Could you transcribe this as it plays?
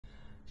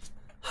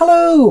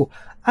Hello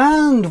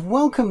and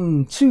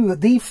welcome to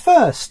the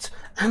first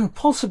and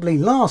possibly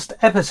last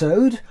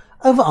episode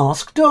of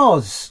Ask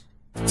Doz.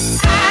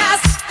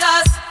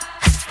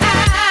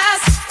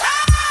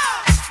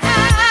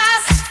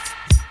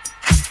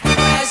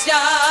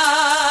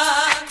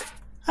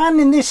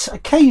 And in this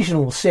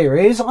occasional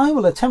series I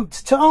will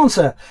attempt to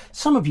answer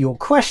some of your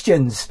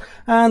questions.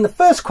 And the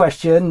first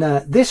question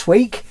this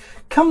week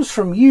comes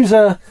from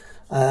user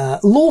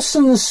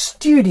Lawson's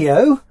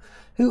Studio,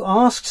 who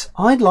asks,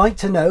 I'd like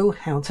to know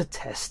how to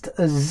test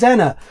a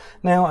zener.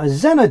 Now, a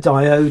zener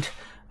diode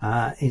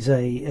is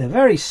a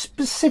very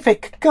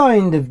specific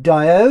kind of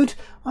diode,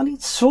 and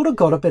it's sort of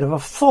got a bit of a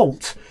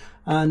fault,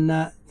 and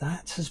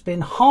that has been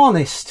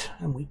harnessed,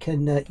 and we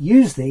can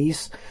use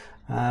these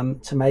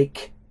to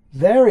make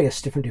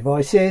various different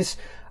devices,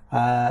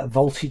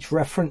 voltage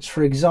reference,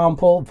 for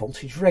example,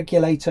 voltage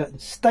regulator,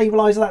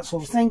 stabilizer, that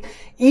sort of thing.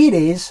 It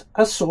is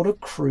a sort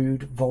of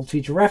crude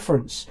voltage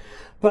reference.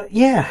 But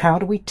yeah, how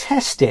do we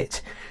test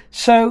it?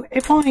 So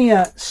if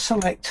I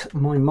select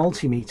my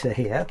multimeter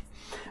here,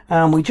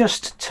 and we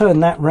just turn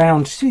that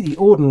round to the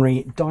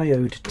ordinary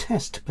diode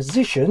test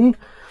position,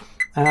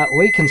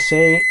 we can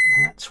see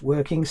that's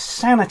working.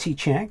 Sanity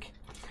check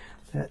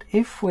that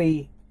if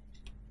we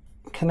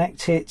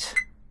connect it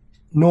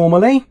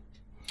normally,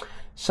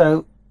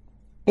 so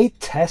it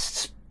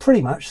tests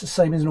pretty much the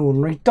same as an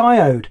ordinary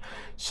diode.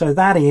 So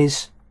that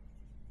is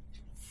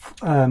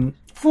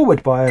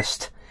forward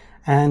biased,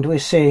 and we're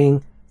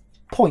seeing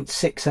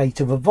 0.68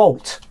 of a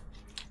volt.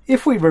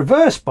 If we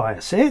reverse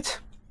bias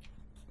it,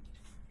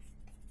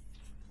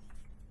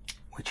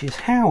 which is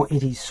how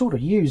it is sort of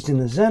used in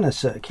the zener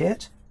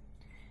circuit,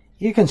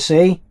 you can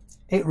see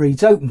it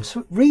reads open. So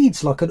it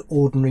reads like an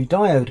ordinary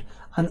diode.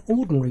 An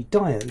ordinary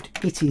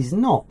diode it is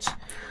not.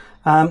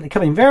 They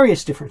come in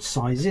various different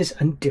sizes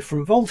and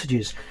different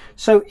voltages.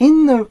 So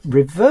in the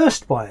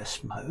reversed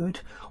bias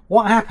mode,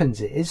 what happens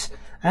is,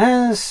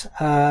 as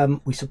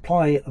we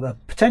supply a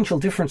potential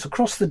difference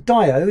across the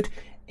diode,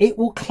 it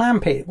will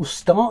clamp it. It will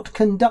start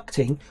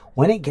conducting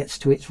when it gets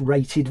to its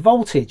rated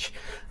voltage.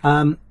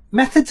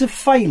 Methods of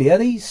failure,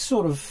 these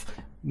sort of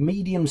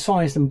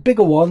medium-sized and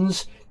bigger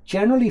ones,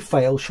 generally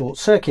fail short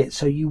circuit.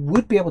 So you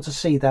would be able to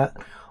see that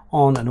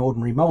on an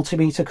ordinary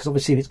multimeter, because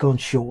obviously if it's gone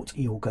short,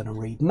 you're going to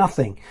read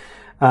nothing,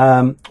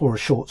 or a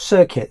short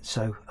circuit,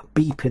 so a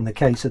beep in the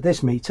case of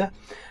this meter.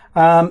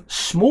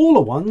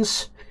 Smaller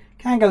ones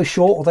can go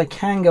short, or they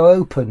can go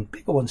open.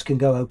 Bigger ones can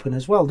go open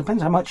as well.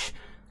 Depends how much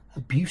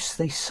abuse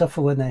they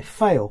suffer when they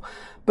fail.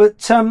 But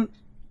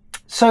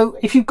so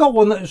if you've got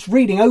one that's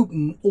reading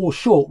open or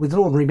short with an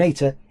ordinary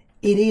meter,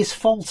 it is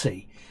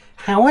faulty.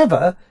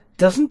 However,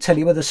 doesn't tell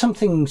you whether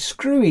something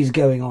screwy is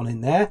going on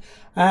in there,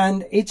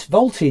 and its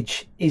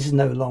voltage is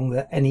no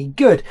longer any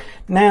good.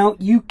 Now,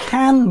 you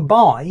can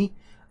buy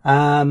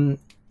zener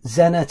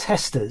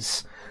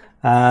testers.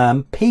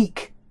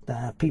 Peak,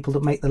 people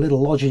that make the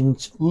little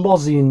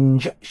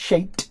lozenge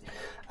shaped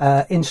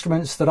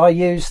instruments that I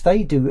use,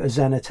 they do a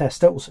zener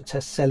tester, also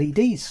tests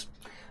LEDs.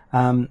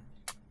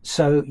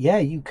 So yeah,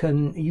 you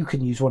can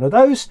use one of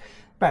those,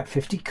 about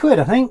 50 quid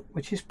I think,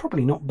 which is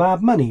probably not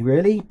bad money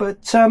really.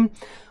 But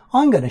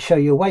I'm going to show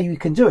you a way you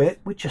can do it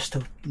with just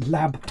a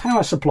lab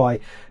power supply.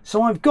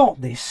 So I've got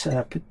this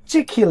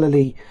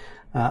particularly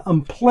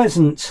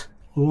unpleasant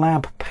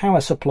lab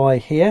power supply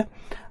here.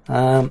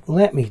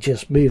 Let me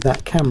just move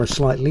that camera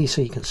slightly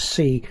so you can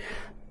see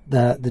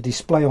the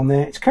display on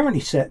there. It's currently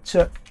set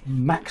to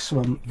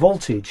maximum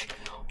voltage.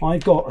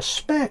 I've got a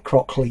spare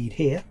crock lead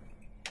here,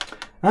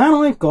 and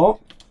I've got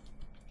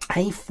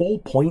a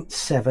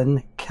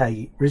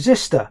 4.7k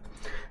resistor.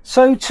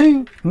 So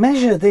to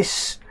measure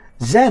this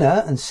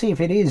zener and see if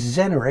it is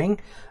zenering,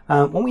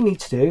 what we need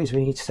to do is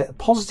we need to set a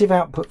positive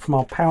output from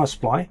our power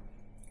supply,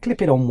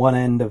 clip it on one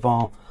end of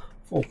our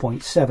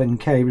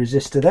 4.7k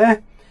resistor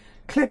there,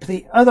 clip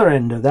the other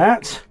end of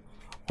that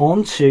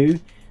onto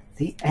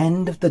the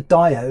end of the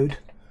diode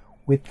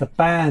with the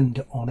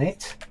band on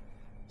it.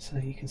 So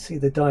you can see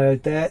the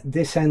diode there,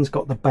 this end's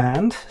got the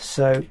band,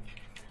 so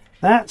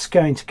that's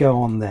going to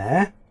go on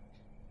there.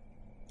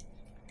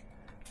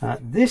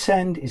 This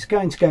end is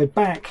going to go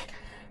back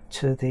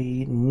to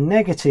the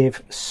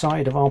negative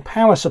side of our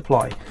power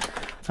supply.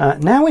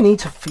 Now we need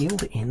to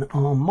field in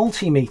our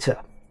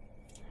multimeter.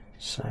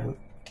 So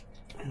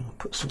I'll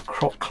put some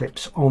crock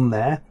clips on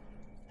there,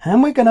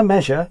 and we're going to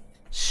measure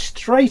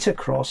straight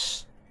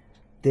across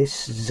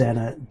this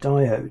zener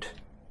diode.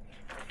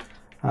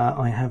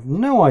 I have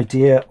no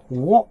idea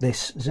what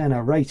this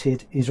zener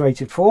is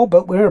rated for,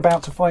 but we're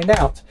about to find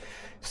out.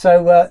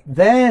 So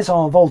there's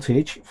our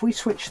voltage. If we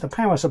switch the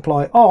power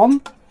supply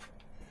on,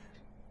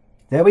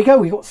 there we go.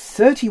 We've got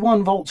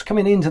 31 volts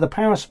coming into the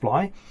power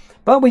supply,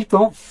 but we've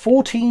got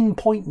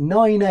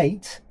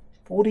 14.98,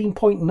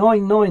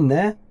 14.99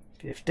 there,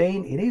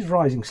 15. It is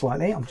rising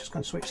slightly. I'm just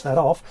going to switch that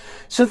off.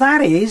 So that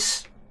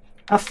is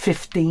a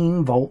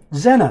 15 volt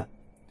zener.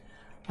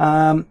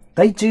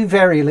 They do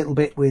vary a little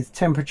bit with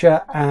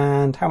temperature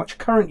and how much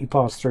current you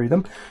pass through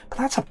them, but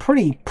that's a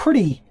pretty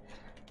quick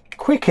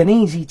and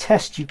easy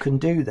test you can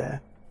do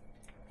there.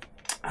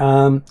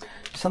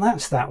 So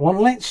that's that one.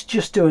 Let's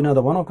just do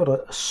another one. I've got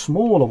a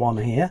smaller one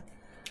here.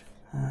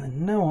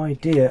 No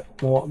idea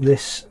what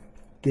this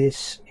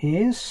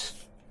is.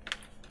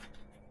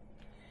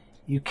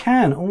 You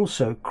can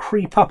also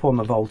creep up on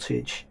the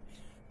voltage,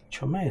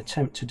 which I may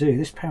attempt to do.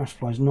 This power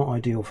supply is not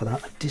ideal for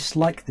that. I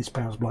dislike this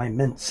power supply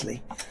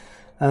immensely.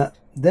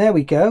 There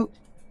we go.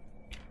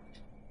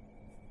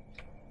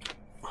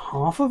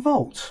 0.5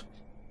 volt.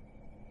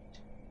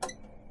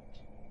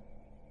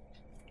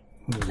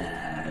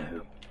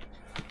 No.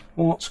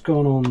 What's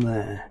gone on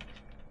there?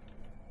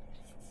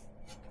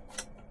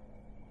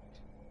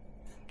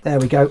 There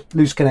we go.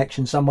 Loose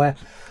connection somewhere.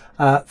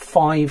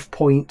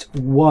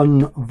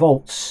 5.1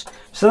 volts.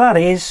 So that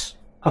is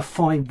a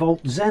 5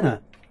 volt zener.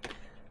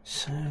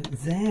 So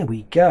there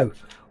we go.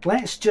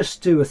 Let's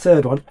just do a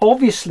third one.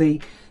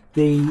 Obviously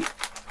the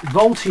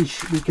voltage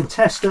we can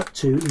test up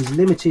to is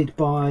limited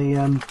by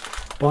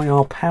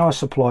our power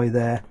supply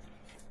there.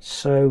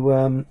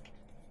 So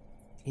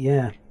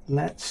yeah,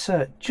 let's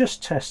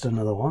just test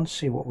another one,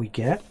 see what we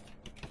get.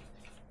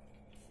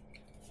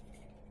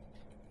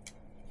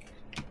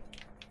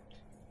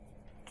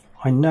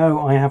 I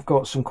know I have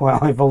got some quite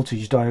high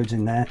voltage diodes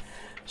in there,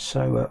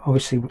 so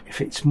obviously if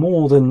it's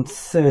more than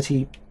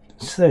 30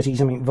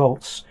 something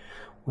volts,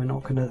 we're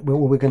not gonna,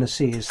 all we're gonna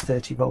see is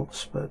 30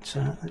 volts. But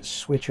let's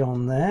switch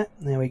on there.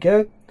 There we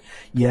go.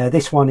 Yeah,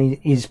 this one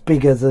is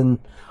bigger than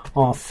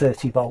our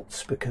 30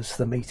 volts because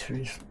the meter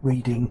is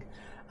reading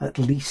at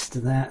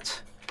least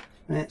that.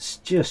 Let's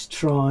just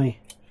try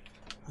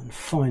and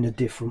find a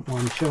different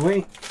one, shall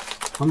we?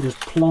 I'm just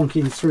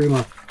plonking through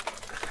my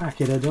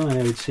packet of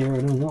diodes here. I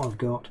don't know what I've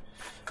got.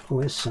 Oh,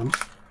 there's some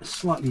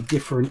slightly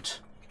different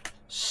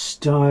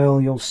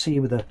style. You'll see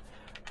with a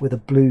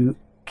blue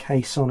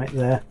case on it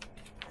there.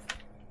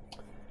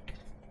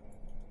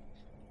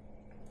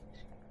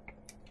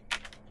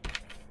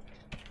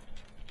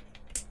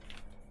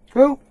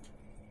 Oh.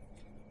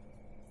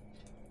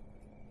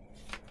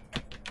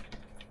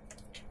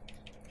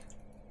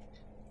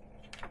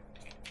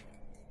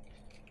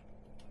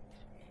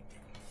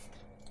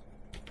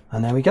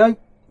 And there we go.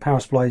 Power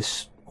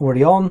supply's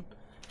already on.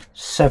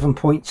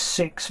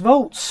 7.6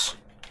 volts.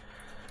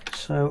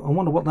 So I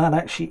wonder what that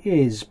actually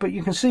is, but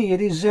you can see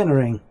it is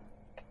zenering,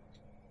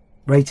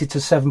 rated to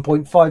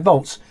 7.5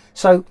 volts.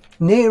 So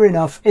near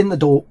enough in the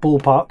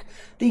ballpark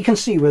that you can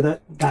see whether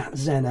that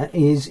zener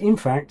is in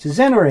fact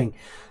zenering.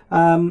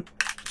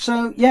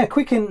 So yeah,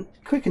 quick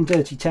and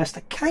dirty test.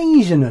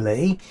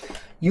 Occasionally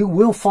you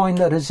will find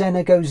that a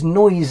zener goes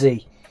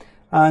noisy,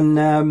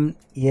 and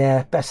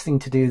yeah, best thing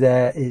to do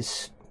there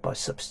is by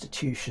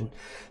substitution.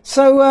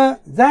 So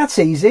that's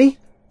easy.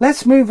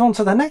 Let's move on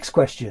to the next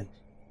question.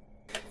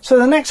 So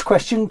the next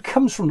question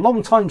comes from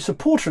long-time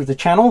supporter of the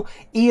channel,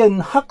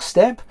 Ian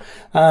Huckstep,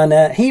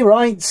 and he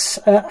writes,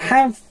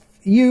 have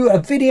you a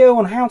video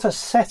on how to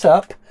set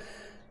up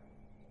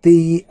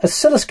the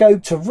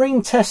oscilloscope to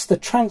ring test the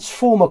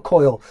transformer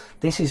coil?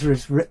 This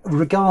is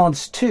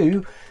regards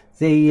to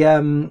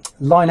the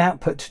line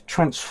output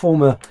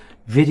transformer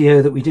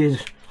video that we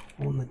did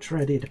on the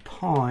dreaded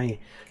Pi.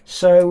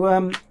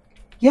 So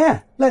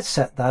yeah, let's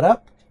set that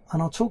up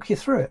and I'll talk you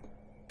through it.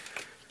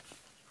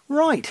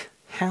 Right,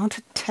 how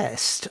to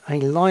test a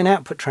line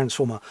output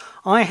transformer.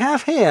 I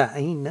have here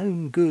a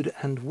known good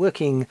and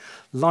working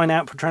line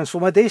output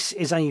transformer. This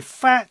is a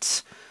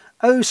FAT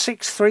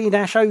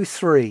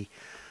 063-03,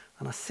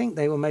 and I think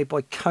they were made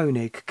by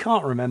Koenig.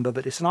 Can't remember,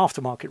 but it's an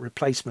aftermarket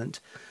replacement.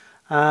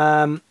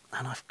 And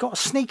I've got a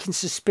sneaking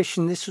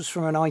suspicion this was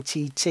from an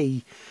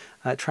ITT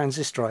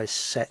transistorized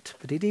set,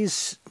 but it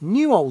is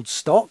new old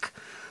stock.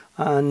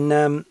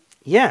 And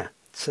yeah,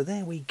 so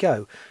there we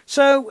go.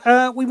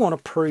 So we want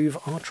to prove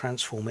our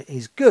transformer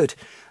is good.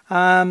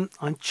 I'm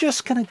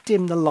just going to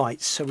dim the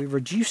lights so we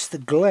reduce the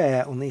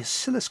glare on the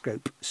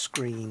oscilloscope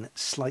screen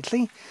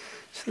slightly.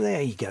 So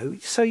there you go.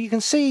 So you can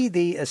see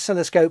the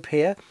oscilloscope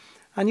here,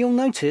 and you'll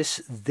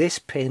notice this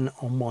pin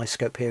on my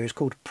scope here is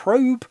called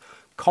probe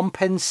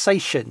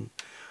compensation,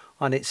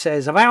 and it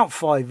says about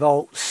 5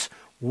 volts,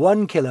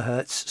 1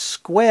 kilohertz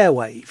square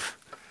wave.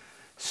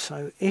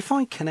 So if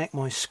I connect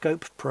my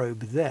scope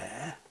probe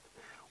there,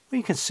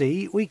 we can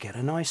see we get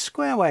a nice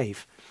square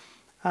wave.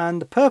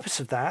 And the purpose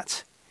of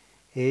that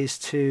is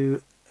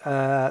to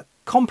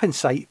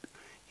compensate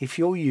if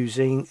you're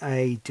using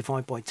a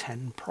divide by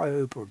 10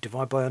 probe or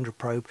divide by 100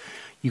 probe.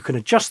 You can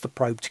adjust the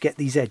probe to get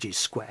these edges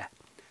square.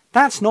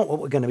 That's not what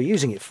we're going to be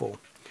using it for.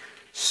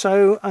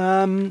 So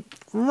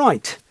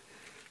right,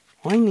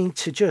 I need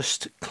to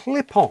just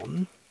clip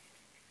on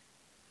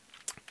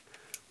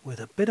with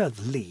a bit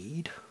of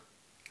lead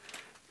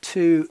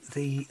to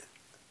the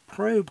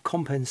probe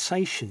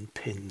compensation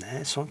pin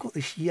there. So I've got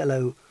this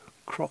yellow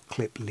crop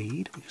clip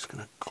lead. I'm just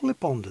going to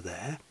clip onto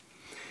there.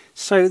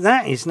 So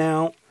that is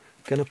now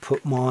going to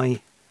put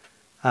my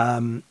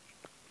 5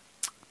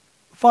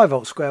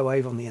 volt square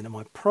wave on the end of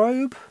my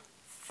probe.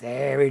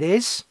 There it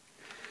is.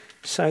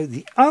 So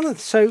the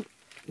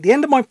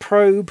end of my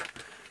probe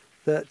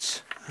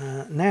that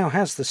now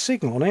has the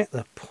signal on it,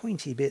 the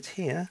pointy bit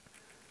here,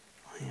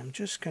 I am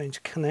just going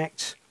to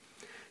connect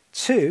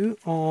to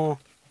our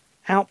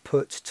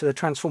output to the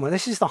transformer.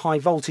 This is the high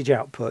voltage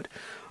output.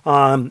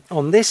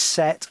 On this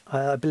set,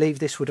 I believe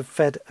this would have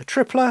fed a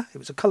tripler. It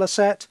was a colour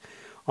set.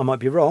 I might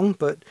be wrong,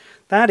 but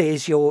that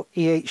is your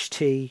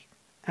EHT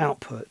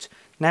output.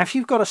 Now, if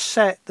you've got a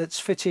set that's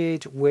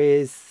fitted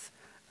with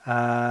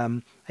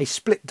a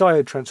split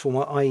diode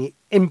transformer, i.e.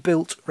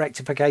 inbuilt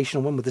rectification,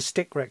 or one with a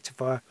stick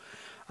rectifier,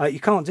 you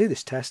can't do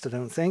this test, I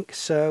don't think.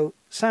 So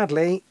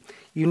sadly,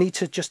 you need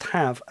to just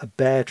have a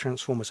bare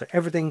transformer. So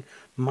everything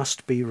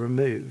must be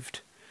removed.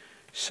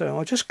 So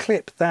I'll just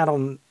clip that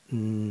on.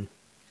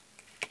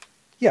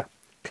 Yeah,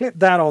 clip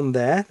that on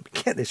there.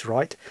 Get this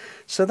right.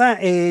 So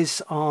that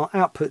is our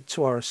output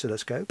to our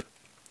oscilloscope.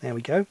 There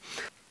we go.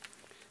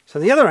 So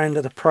the other end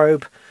of the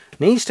probe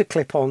needs to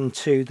clip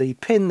onto the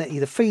pin that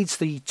either feeds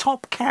the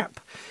top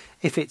cap,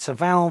 if it's a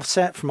valve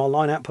set from our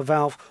line output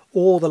valve,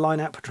 or the line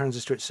output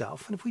transistor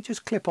itself. And if we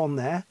just clip on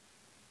there,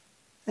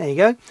 there you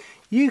go,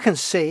 you can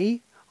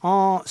see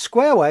our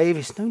square wave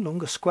is no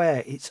longer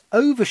square, it's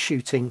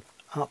overshooting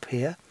up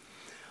here,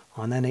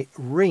 and then it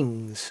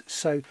rings.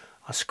 So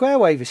our square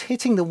wave is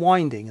hitting the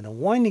winding, and the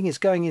winding is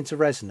going into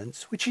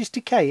resonance, which is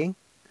decaying,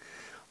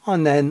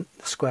 and then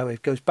the square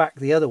wave goes back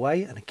the other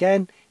way, and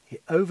again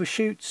it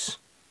overshoots,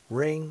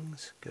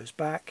 rings, goes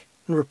back,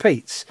 and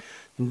repeats.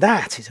 And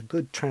that is a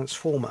good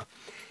transformer.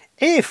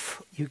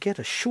 If you get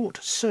a short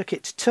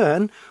circuit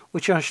turn,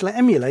 which I shall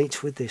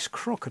emulate with this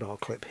crocodile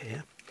clip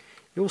here,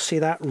 you'll see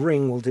that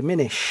ring will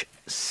diminish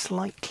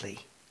slightly.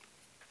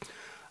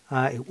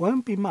 It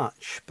won't be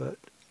much, but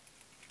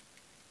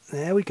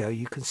there we go.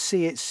 You can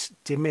see it's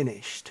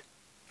diminished.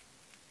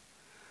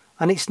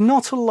 And it's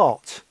not a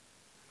lot.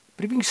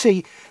 But if you can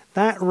see,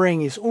 that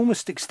ring is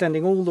almost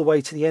extending all the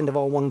way to the end of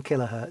our 1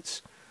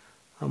 kilohertz.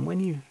 And when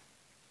you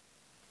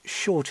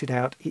short it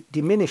out, it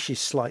diminishes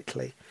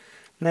slightly.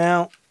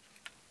 Now,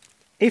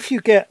 if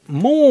you get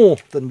more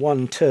than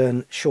 1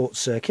 turn short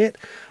circuit,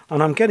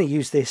 and I'm going to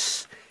use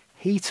this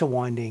heater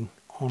winding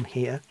on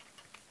here,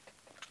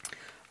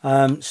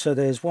 so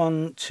there's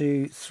 1,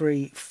 2,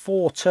 3,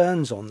 4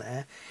 turns on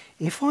there.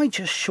 If I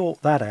just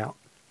short that out,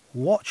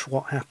 watch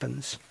what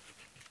happens.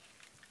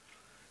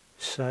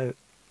 So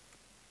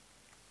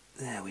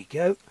there we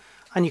go,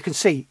 and you can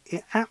see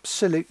it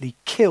absolutely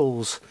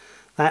kills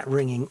that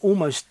ringing,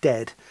 almost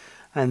dead,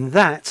 and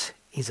that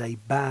is a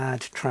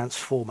bad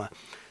transformer.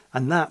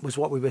 And that was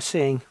what we were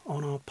seeing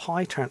on our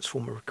pi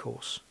transformer, of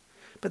course.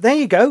 But there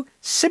you go,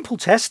 simple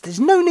test. There's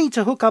no need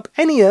to hook up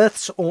any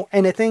earths or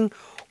anything.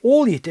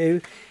 All you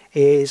do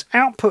is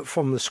output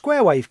from the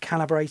square wave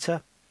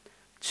calibrator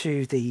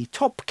to the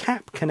top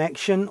cap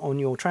connection on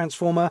your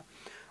transformer,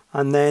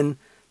 and then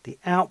the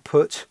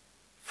output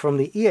from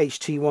the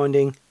EHT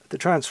winding of the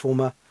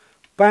transformer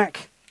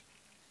back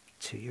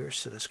to your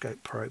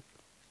oscilloscope probe.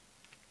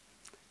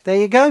 There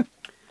you go.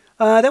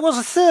 There was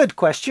a third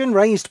question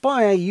raised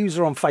by a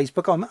user on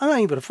Facebook. I'm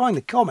unable to find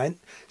the comment.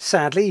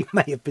 Sadly, it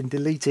may have been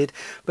deleted.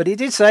 But it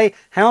did say,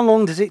 how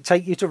long does it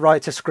take you to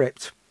write a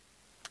script?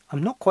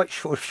 I'm not quite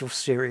sure if you're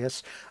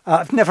serious.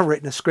 I've never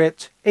written a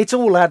script. It's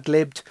all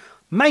ad-libbed,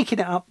 making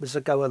it up as I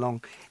go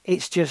along.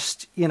 It's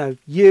just, you know,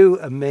 you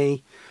and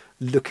me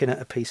looking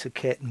at a piece of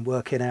kit and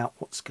working out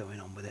what's going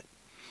on with it.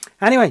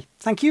 Anyway,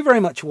 thank you very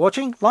much for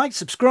watching. Like,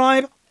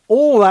 subscribe,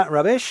 all that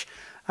rubbish.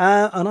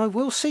 And I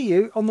will see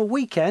you on the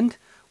weekend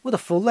with a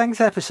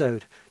full-length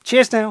episode.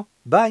 Cheers now.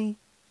 Bye.